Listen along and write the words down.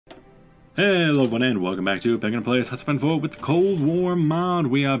Hello everyone and welcome back to Pagan Plays Hotspot 4 with the Cold War mod.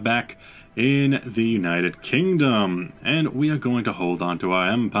 We are back in the United Kingdom and we are going to hold on to our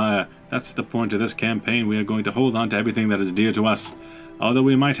empire. That's the point of this campaign. We are going to hold on to everything that is dear to us. Although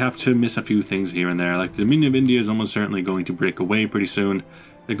we might have to miss a few things here and there. Like the Dominion of India is almost certainly going to break away pretty soon.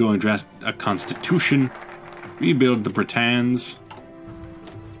 They're going to draft a constitution, rebuild the Britons,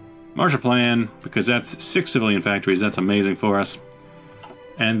 Marshall Plan, because that's 6 civilian factories. That's amazing for us.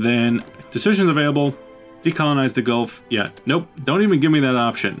 And then decisions available, decolonize the Gulf. Yeah, nope, don't even give me that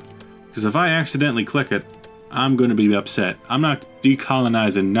option. Because if I accidentally click it, I'm going to be upset. I'm not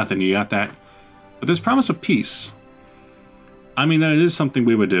decolonizing nothing, you got that? But there's promise of peace. I mean, that is something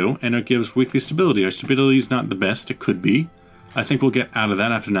we would do, and it gives weekly stability. Our stability is not the best, it could be. I think we'll get out of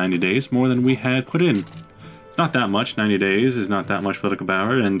that after 90 days, more than we had put in. It's not that much, 90 days is not that much political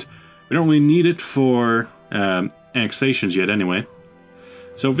power, and we don't really need it for annexations yet anyway.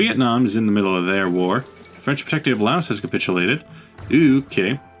 So Vietnam is in the middle of their war. French protectorate of Laos has capitulated.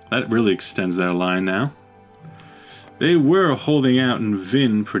 Okay, that really extends their line now. They were holding out in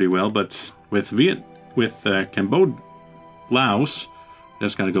Vinh pretty well, but with Cambodia, Laos,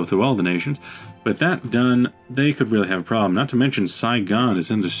 just got to go through all the nations. With that done, they could really have a problem. Not to mention Saigon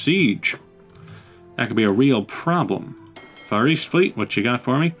is under siege. That could be a real problem. Far East Fleet, what you got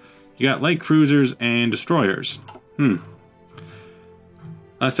for me? You got light cruisers and destroyers.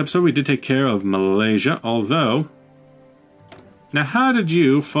 Last episode we did take care of Malaysia, although... Now how did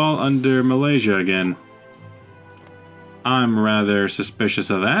you fall under Malaysia again? I'm rather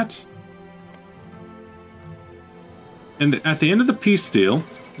suspicious of that. And at the end of the peace deal,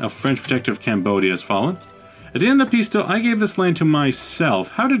 a French protector of Cambodia has fallen. At the end of the peace deal, I gave this land to myself.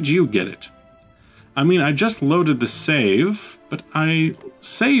 How did you get it? I mean, I just loaded the save, but I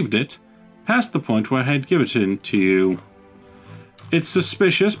saved it past the point where I had given it to you. It's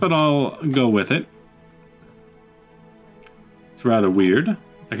suspicious, but I'll go with it. It's rather weird.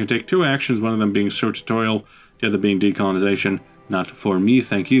 I can take 2 actions, one of them being search tutorial, the other being decolonization. Not for me,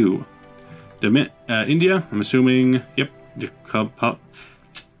 thank you. India, I'm assuming, yep,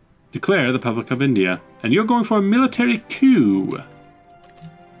 declare the Republic of India. And you're going for a military coup.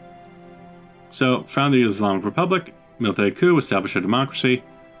 So, found the Islamic Republic, military coup, establish a democracy.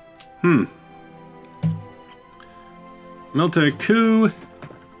 Military coup.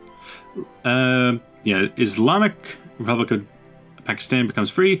 Yeah, Islamic Republic of Pakistan becomes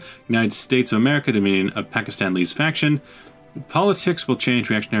free. United States of America, Dominion of Pakistan leaves faction. Politics will change,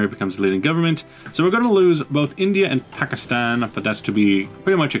 reactionary becomes leading government. So we're going to lose both India and Pakistan, but that's to be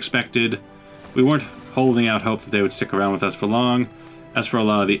pretty much expected. We weren't holding out hope that they would stick around with us for long. As for a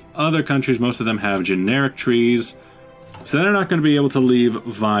lot of the other countries, most of them have generic trees, so they're not going to be able to leave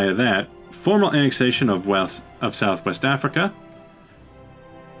via that. Formal annexation of Southwest Africa.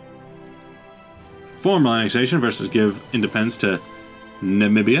 Formal annexation versus give independence to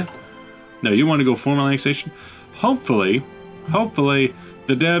Namibia. No, you want to go formal annexation? Hopefully,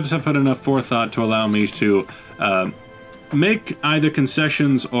 the devs have put enough forethought to allow me to make either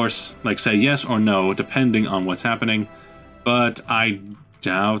concessions or like say yes or no, depending on what's happening. But I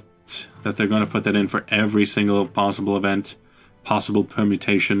doubt that they're going to put that in for every single possible event, possible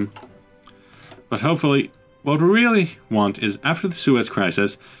permutation. But hopefully, what we really want is, after the Suez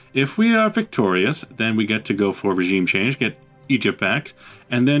Crisis, if we are victorious, then we get to go for regime change, get Egypt back,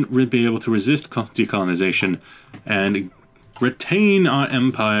 and then we'll be able to resist decolonization and retain our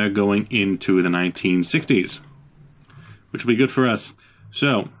empire going into the 1960s, which will be good for us.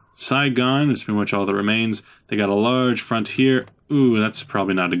 So, Saigon is pretty much all that remains. They got a large front here. Ooh, that's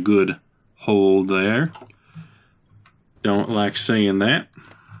probably not a good hold there. Don't like saying that.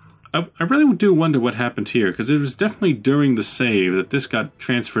 I really do wonder what happened here, because it was definitely during the save that this got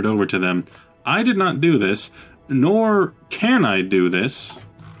transferred over to them. I did not do this, nor can I do this,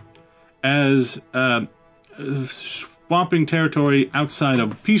 as swapping territory outside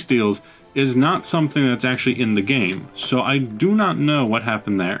of peace deals is not something that's actually in the game, so I do not know what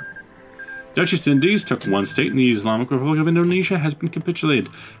happened there. Dutch East Indies took 1 state, and the Islamic Republic of Indonesia has been capitulated.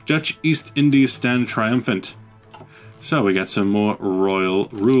 Dutch East Indies stand triumphant. So we got some more royal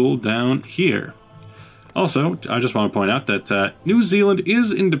rule down here. Also, I just want to point out that New Zealand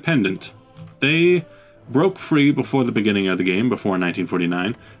is independent. They broke free before the beginning of the game, before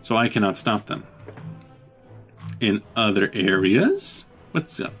 1949, so I cannot stop them. In other areas,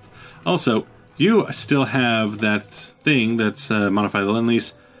 what's up? Also, you still have that thing that's modify the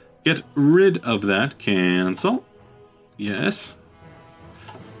Lend-Lease. Get rid of that. Cancel. Yes.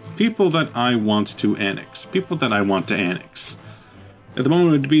 People that I want to annex. People that I want to annex. At the moment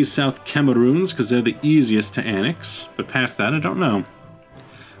it would be South Cameroons, because they're the easiest to annex. But past that, I don't know.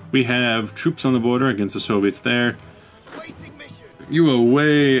 We have troops on the border against the Soviets there. You are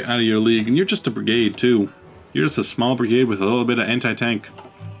way out of your league, and you're just a brigade, too. You're just a small brigade with a little bit of anti-tank.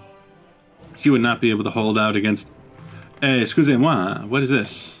 You would not be able to hold out against... excusez-moi, what is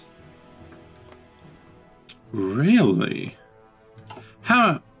this? Really?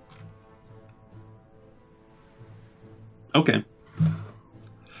 How... Okay.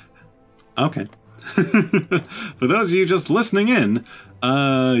 Okay. For those of you just listening in,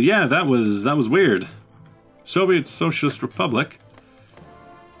 yeah, that was weird. Soviet Socialist Republic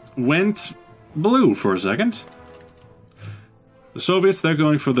went blue for a second. The Soviets, they're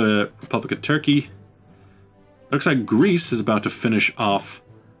going for the Republic of Turkey. Looks like Greece is about to finish off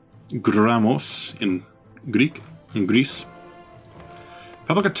Gramos in Greece.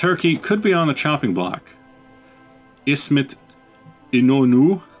 Republic of Turkey could be on the chopping block. İsmet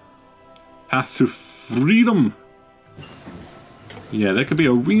İnönü, path to freedom. Yeah, that could be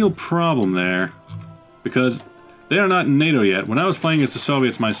a real problem there, because they are not in NATO yet. When I was playing as the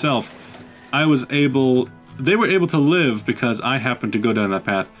Soviets myself, they were able to live because I happened to go down that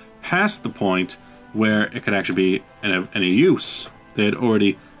path past the point where it could actually be any use. They had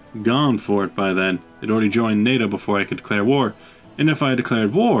already gone for it by then. They'd already joined NATO before I could declare war. And if I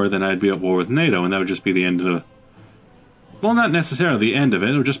declared war, then I'd be at war with NATO, and that would just be the end of the... Well, not necessarily the end of it.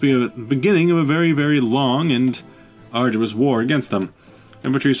 It would just be the beginning of a very, very long and arduous war against them.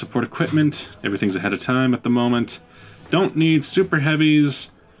 Infantry support equipment. Everything's ahead of time at the moment. Don't need super heavies.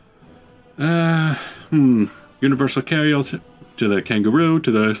 Universal carrier to the kangaroo,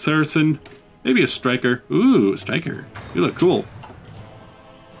 to the Saracen. Maybe a striker. Ooh, a striker. You look cool.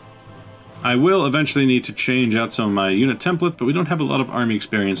 I will eventually need to change out some of my unit templates, but we don't have a lot of army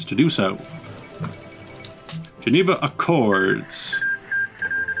experience to do so. Geneva Accords.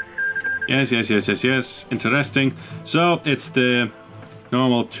 Yes. Interesting. So, it's the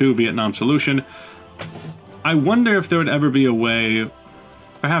normal 2 Vietnam solution. I wonder if there would ever be a way,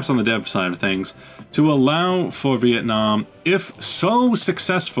 perhaps on the dev side of things, to allow for Vietnam, if so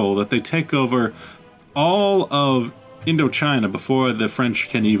successful that they take over all of Indochina before the French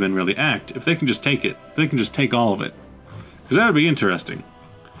can even really act, if they can just take it, they can just take all of it. Because that would be interesting.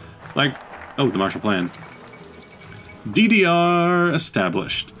 Like, oh, the Marshall Plan. DDR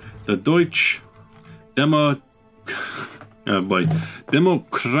established. The Deutsch Demokratische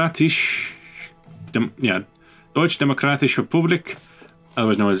Republik,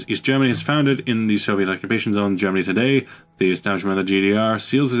 otherwise known as East Germany, is founded in the Soviet occupation zone Germany today. The establishment of the GDR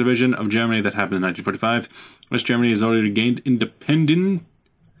seals the division of Germany that happened in 1945. West Germany has already gained independent,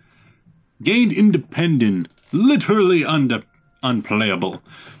 literally unplayable,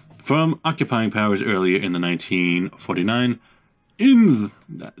 from occupying powers earlier in the 1949.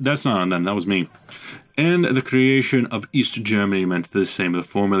 That's not on them, that was me. And the creation of East Germany meant the same as the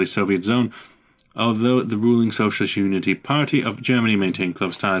formerly Soviet zone. Although the ruling Socialist Unity Party of Germany maintained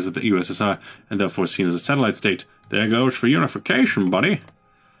close ties with the USSR and therefore seen as a satellite state. There goes for unification, buddy.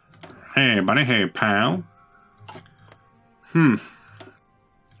 Hey, buddy, hey, pal.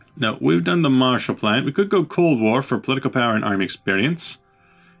 Now, we've done the Marshall Plan. We could go Cold War for political power and army experience.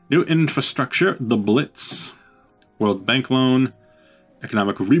 New infrastructure, the Blitz. World Bank loan.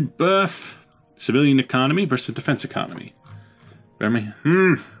 Economic rebirth. Civilian economy versus defense economy.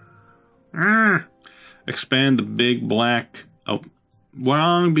 Expand the big black... Oh,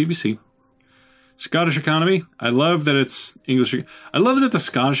 wrong BBC. Scottish economy. I love that it's English. I love that the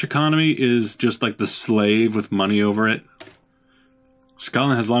Scottish economy is just like the slave with money over it.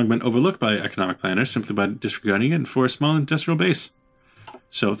 Scotland has long been overlooked by economic planners simply by disregarding it for a small industrial base.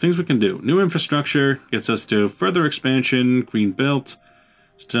 So, things we can do. New infrastructure gets us to further expansion, green belt,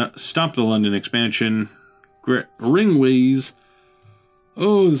 stop the London expansion, ringways.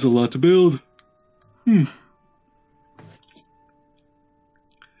 Oh, there's a lot to build.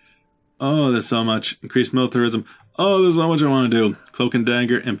 Oh, there's so much. Increased militarism. Oh, there's so much I want to do. Cloak and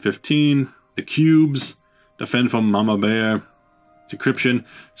Dagger, M15, the cubes, defend from Mama Bear, decryption,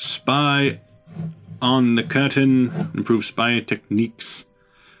 spy on the curtain, improve spy techniques.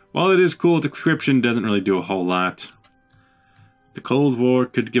 While it is cool, decryption doesn't really do a whole lot. The Cold War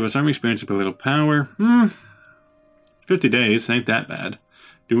could give us army experience and political power. 50 days, ain't that bad.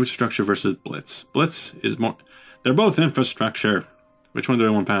 New infrastructure versus Blitz. Blitz is more... They're both infrastructure. Which one do I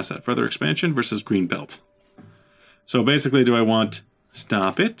want past that? Further expansion versus green belt. So basically, do I want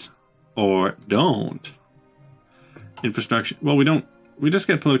stop it or don't? Infrastructure. Well, we don't. We just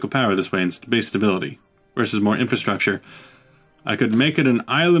get political power this way and base stability versus more infrastructure. I could make it an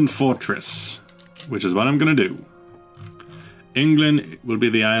island fortress, which is what I'm going to do. England will be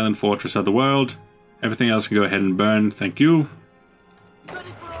the island fortress of the world. Everything else can go ahead and burn. Thank you.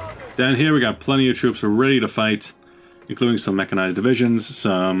 Down here we got plenty of troops ready to fight, including some mechanized divisions,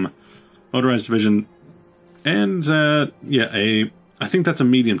 some motorized division, and yeah, I think that's a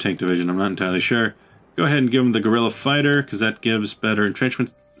medium tank division, I'm not entirely sure. Go ahead and give them the guerrilla fighter, because that gives better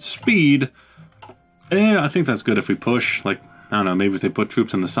entrenchment speed. I think that's good if we push, like, I don't know, maybe if they put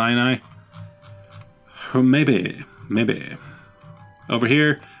troops in the Sinai. Or maybe. Over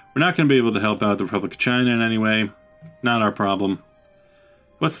here, we're not going to be able to help out the Republic of China in any way. Not our problem.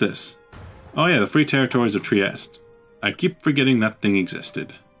 What's this? Oh yeah, the Free Territories of Trieste. I keep forgetting that thing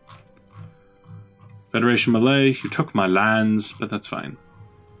existed. Federation Malay, you took my lands, but that's fine.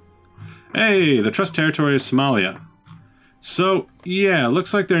 Hey, the Trust Territory of Somalia. So, yeah,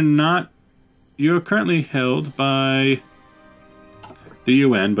 looks like they're not... You're currently held by the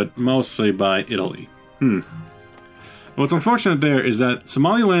UN, but mostly by Italy. What's unfortunate there is that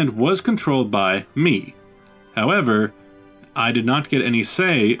Somaliland was controlled by me. However, I did not get any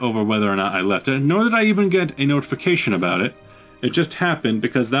say over whether or not I left it, nor did I even get a notification about it. It just happened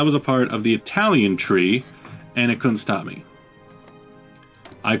because that was a part of the Italian tree, and it couldn't stop me.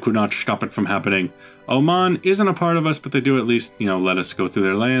 I could not stop it from happening. Oman isn't a part of us, but they do at least, you know, let us go through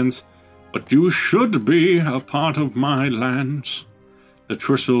their lands. But you should be a part of my lands. The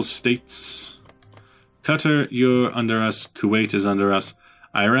Trussel states. Qatar, you're under us. Kuwait is under us.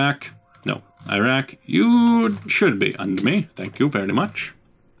 Iraq, no. Iraq, you should be under me. Thank you very much.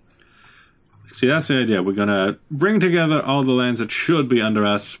 See, that's the idea. We're gonna bring together all the lands that should be under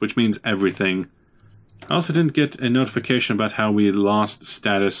us, which means everything. I also didn't get a notification about how we lost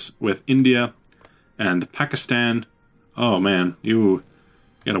status with India and Pakistan. Oh man, you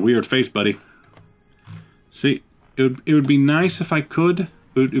got a weird face, buddy. See, it would be nice if I could.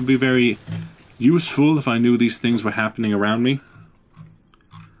 It would be very useful if I knew these things were happening around me.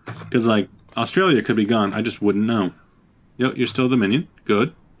 Because, like, Australia could be gone. I just wouldn't know. Yep, you're still a Dominion.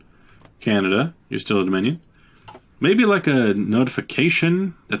 Good. Canada, you're still a Dominion. Maybe like a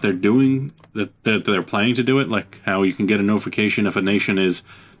notification that they're doing, that they're planning to do it, like how you can get a notification if a nation is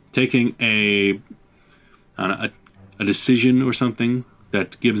taking a decision or something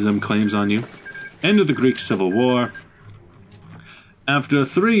that gives them claims on you. End of the Greek Civil War. After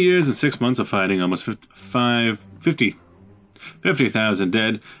 3 years and 6 months of fighting, almost 50,000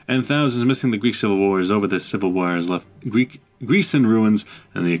 dead and thousands missing, the Greek Civil War is over. This civil war has left Greece in ruins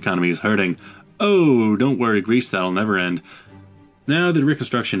and the economy is hurting. Oh, don't worry, Greece, that'll never end. Now the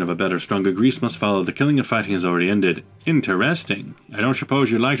reconstruction of a better, stronger Greece must follow. The killing and fighting has already ended. Interesting. I don't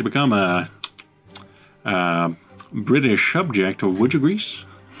suppose you'd like to become a British subject, or would you, Greece?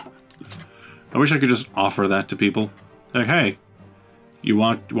 I wish I could just offer that to people. Like, hey, you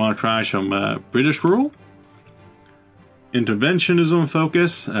want to try some British rule? Interventionism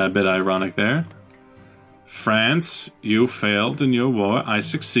focus, a bit ironic there. France, you failed in your war, I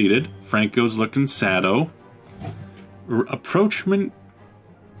succeeded. Franco's looking sado. Rapprochement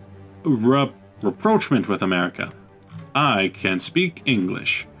with America. I can speak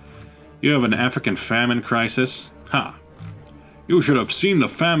English. You have an African famine crisis? Ha! You should have seen the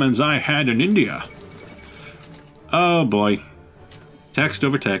famines I had in India. Oh boy. Text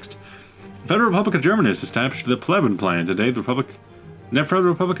over text. The Federal Republic of Germany has established the Pleven Plan. Today, the Federal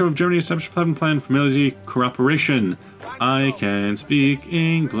Republic of Germany established the Pleven Plan for military cooperation. I can speak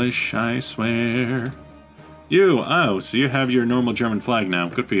English, I swear. Oh, so you have your normal German flag now.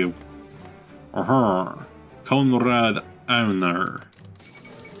 Good for you. Konrad Adenauer.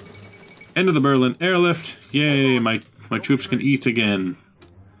 End of the Berlin airlift. Yay, my troops can eat again.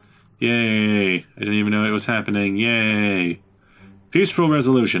 Yay. I didn't even know it was happening. Yay. Peaceful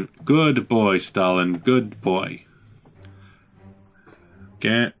resolution. Good boy, Stalin. Good boy.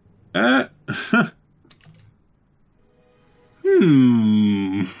 Okay. I'm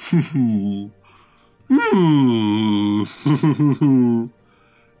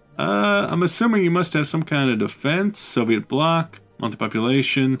assuming you must have some kind of defense. Soviet bloc.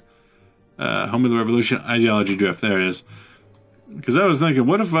 Multi-population. Home of the revolution. Ideology drift. There it is. Because I was thinking,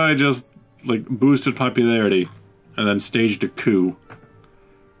 what if I just, like, boosted popularity and then staged a coup?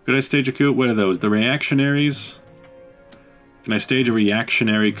 Could I stage a coup? What are those? The reactionaries? Can I stage a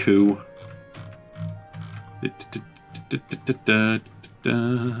reactionary coup?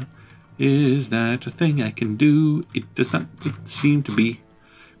 Is that a thing I can do? It does not seem to be.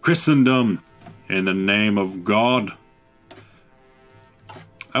 Christendom, in the name of God.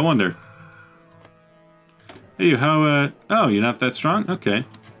 I wonder. Hey, how, oh, you're not that strong? Okay.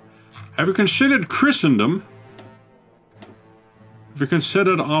 Have you considered Christendom? Have you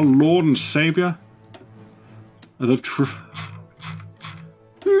considered our Lord and Savior?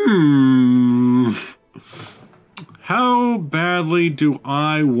 How badly do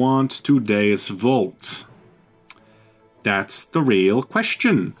I want today's vote? That's the real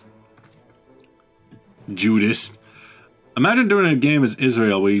question. Judas. Imagine doing a game as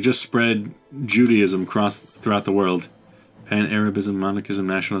Israel where you just spread Judaism throughout the world. Pan-Arabism, monarchism,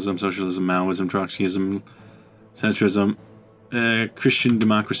 nationalism, socialism, Maoism, Trotskyism, centrism, Christian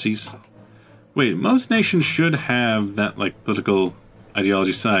democracies. Wait, most nations should have that, like, political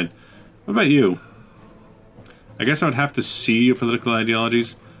ideology side. What about you? I guess I would have to see your political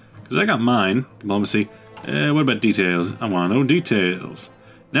ideologies. Because I got mine. Diplomacy. What about details? I want to know details.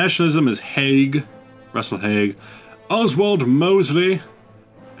 Nationalism is Haig. Russell Haig. Oswald Mosley.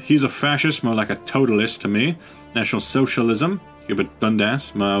 He's a fascist, more like a totalist to me. National Socialism. Hubert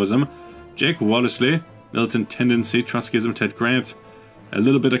Dundas. Maoism. Jake Wallersley. Militant tendency. Trotskyism. Ted Grant. A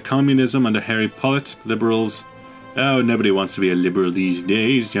little bit of communism under Harry Pollitt. Liberals. Oh, nobody wants to be a liberal these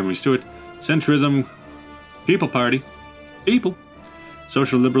days. Jeremy Stewart. Centrism. People Party. People.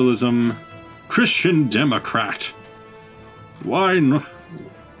 Social liberalism. Christian Democrat. Why not?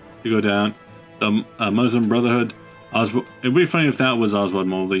 You go down. The Muslim Brotherhood. It'd be funny if that was Oswald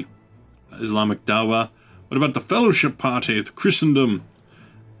Mosley. Islamic Dawa. What about the Fellowship Party? The Christendom.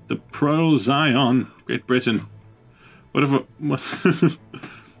 The Pro-Zion. Great Britain. What if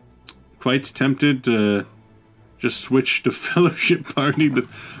quite tempted to just switch to Fellowship Party, but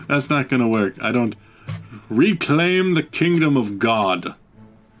that's not going to work. I don't... Reclaim the kingdom of God.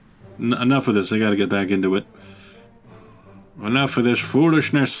 Enough of this. I gotta get back into it. Enough of this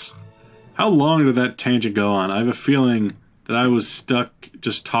foolishness. How long did that tangent go on? I have a feeling that I was stuck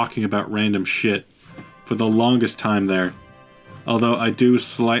just talking about random shit for the longest time there. Although I do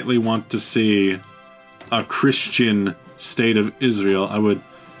slightly want to see a Christian state of Israel. I would...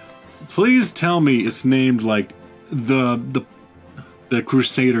 Please tell me it's named like the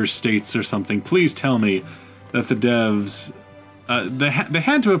Crusader states or something. Please tell me that the devs... they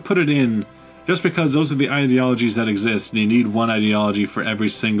had to have put it in just because those are the ideologies that exist, and you need one ideology for every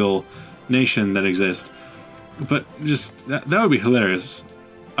single nation that exists. But just... That would be hilarious.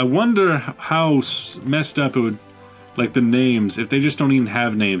 I wonder how messed up it would... Like the names, if they just don't even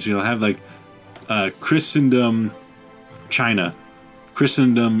have names. You'll have like... Christendom China.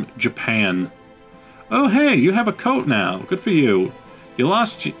 Christendom Japan. Oh hey, you have a coat now. Good for you. You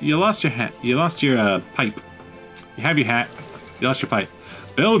lost your hat. You lost your pipe. You have your hat. You lost your pipe.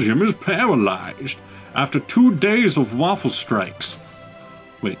 Belgium is paralyzed after 2 days of waffle strikes.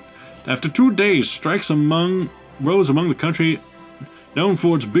 Wait. After 2 days, strikes rose among the country known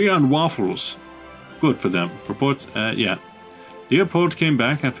for its beer and waffles. Good for them. Reports, yeah. Leopold came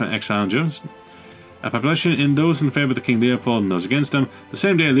back after exile in Germany. A population in those in favor of the King Leopold and those against him. The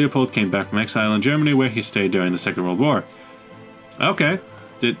same day, Leopold came back from exile in Germany, where he stayed during the Second World War. Okay.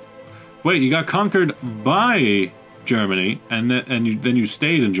 Wait, you got conquered by Germany, and then you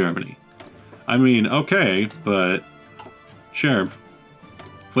stayed in Germany. I mean, okay, but sure.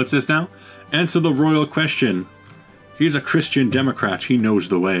 What's this now? Answer the royal question. He's a Christian Democrat. He knows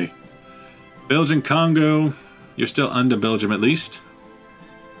the way. Belgian Congo. You're still under Belgium, at least.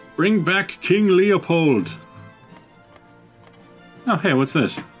 Bring back King Leopold. Oh, hey, what's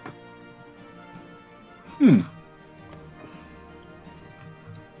this?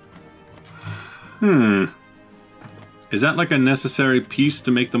 Is that like a necessary piece to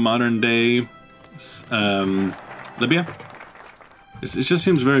make the modern day Libya? It just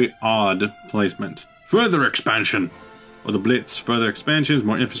seems very odd placement. Further expansion. Or the Blitz. Further expansions,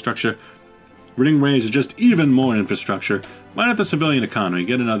 more infrastructure. Ring raids are just even more infrastructure. Why not the civilian economy?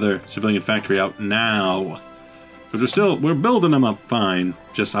 Get another civilian factory out now. Because we're building them up fine.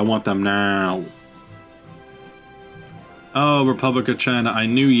 Just, I want them now. Oh, Republic of China, I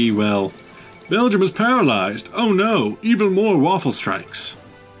knew ye well. Belgium is paralyzed. Oh no, even more waffle strikes.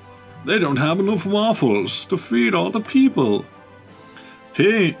 They don't have enough waffles to feed all the people.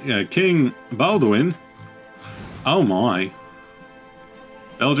 King Baldwin. Oh my.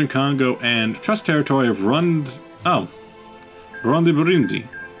 Belgian Congo and Trust Territory of Burundi.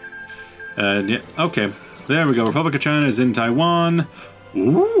 Yeah, okay. There we go. Republic of China is in Taiwan.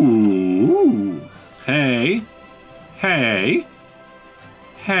 Ooh. Hey. Hey.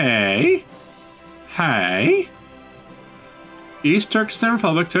 Hey. Hey. East Turkestan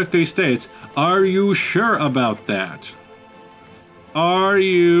Republic took these states. Are you sure about that? Are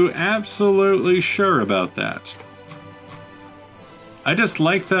you absolutely sure about that? I just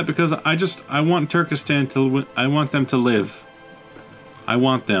like that because I want Turkestan to... I want them to live. I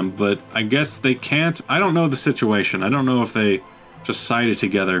want them, but I guess they can't. I don't know the situation. I don't know if they just sided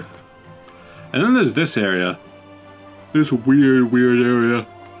together. And then there's this area. This weird area.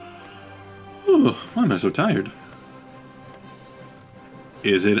 Oh, why am I so tired?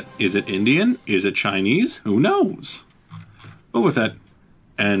 Is it Indian? Is it Chinese? Who knows? But with that,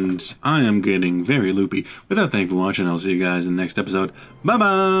 and I am getting very loopy. With that, thank you for watching. I'll see you guys in the next episode.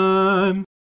 Bye-bye!